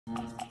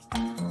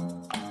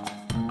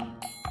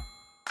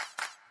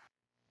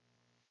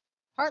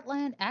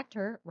Heartland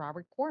actor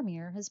Robert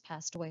Cormier has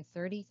passed away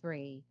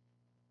 33.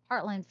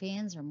 Heartland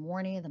fans are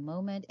mourning the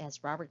moment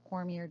as Robert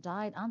Cormier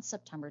died on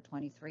September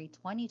 23,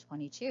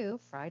 2022,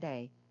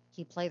 Friday.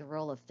 He played the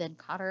role of Finn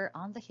Cotter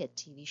on the hit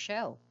TV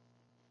show.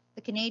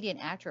 The Canadian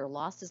actor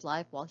lost his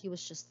life while he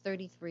was just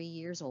 33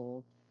 years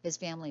old. His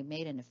family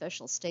made an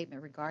official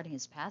statement regarding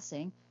his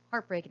passing,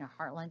 heartbreaking to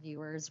Heartland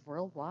viewers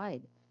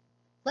worldwide.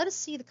 Let us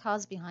see the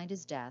cause behind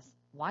his death.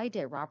 Why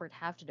did Robert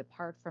have to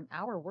depart from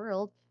our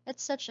world at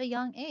such a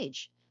young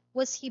age?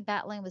 Was he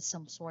battling with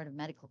some sort of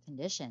medical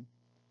condition?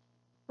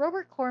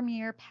 Robert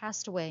Cormier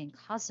passed away and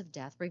cause of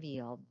death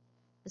revealed.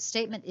 The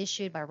statement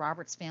issued by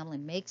Robert's family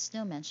makes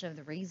no mention of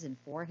the reason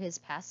for his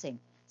passing,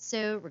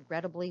 so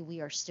regrettably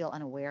we are still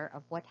unaware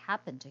of what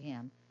happened to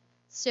him.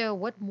 So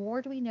what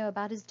more do we know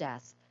about his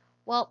death?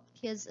 Well,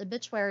 his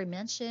obituary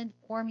mentioned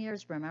Cormier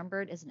is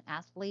remembered as an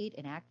athlete,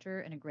 an actor,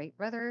 and a great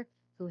brother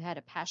who had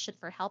a passion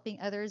for helping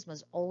others and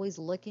was always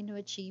looking to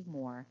achieve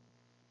more.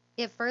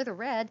 It further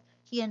read,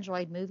 he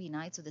enjoyed movie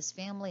nights with his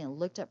family and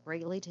looked up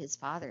greatly to his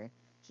father.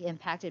 He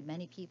impacted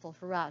many people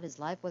throughout his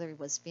life, whether it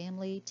was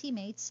family,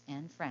 teammates,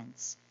 and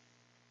friends.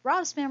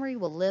 Rob's memory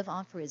will live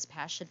on through his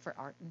passion for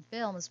art and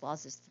film, as well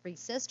as his three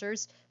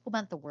sisters, who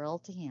meant the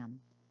world to him.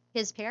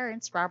 His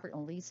parents, Robert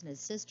and Lisa, and his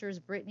sisters,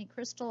 Brittany,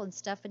 Crystal, and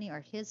Stephanie,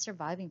 are his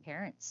surviving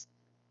parents.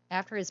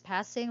 After his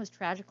passing was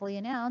tragically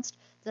announced,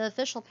 the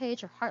official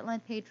page of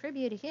Heartland paid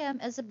tribute to him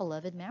as a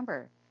beloved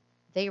member.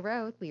 They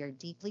wrote, "We are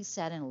deeply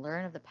saddened to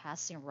learn of the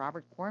passing of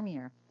Robert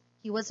Cormier.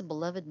 He was a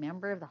beloved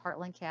member of the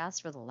Heartland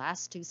cast for the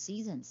last 2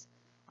 seasons.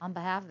 On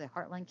behalf of the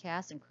Heartland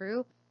cast and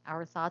crew,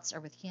 our thoughts are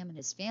with him and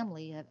his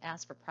family who have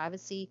asked for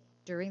privacy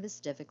during this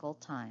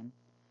difficult time."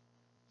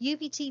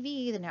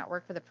 UPTV, the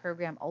network for the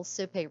program,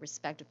 also paid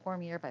respect to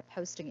Cormier by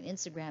posting an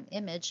Instagram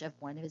image of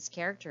one of his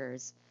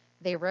characters.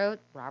 They wrote,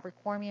 "Robert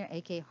Cormier,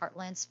 aka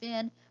Heartland's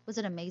Finn, was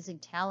an amazing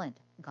talent,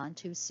 gone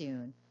too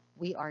soon.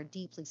 We are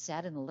deeply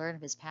saddened to learn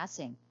of his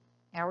passing.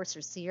 Our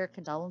sincere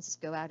condolences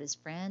go out to his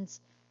friends,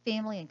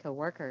 family, and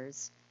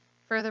co-workers."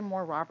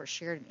 Furthermore, Robert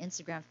shared an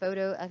Instagram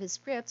photo of his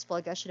scripts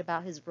while gushing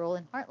about his role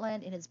in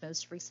Heartland in his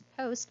most recent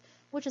post,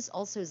 which is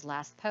also his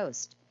last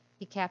post.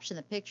 He captioned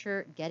the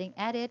picture, "Getting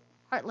at it,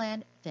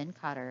 Heartland, Finn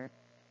Cotter."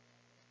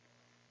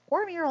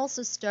 Cormier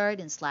also starred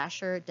in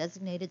Slasher,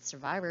 Designated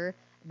Survivor,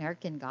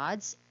 American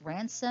Gods,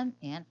 Ransom,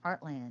 and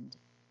Heartland.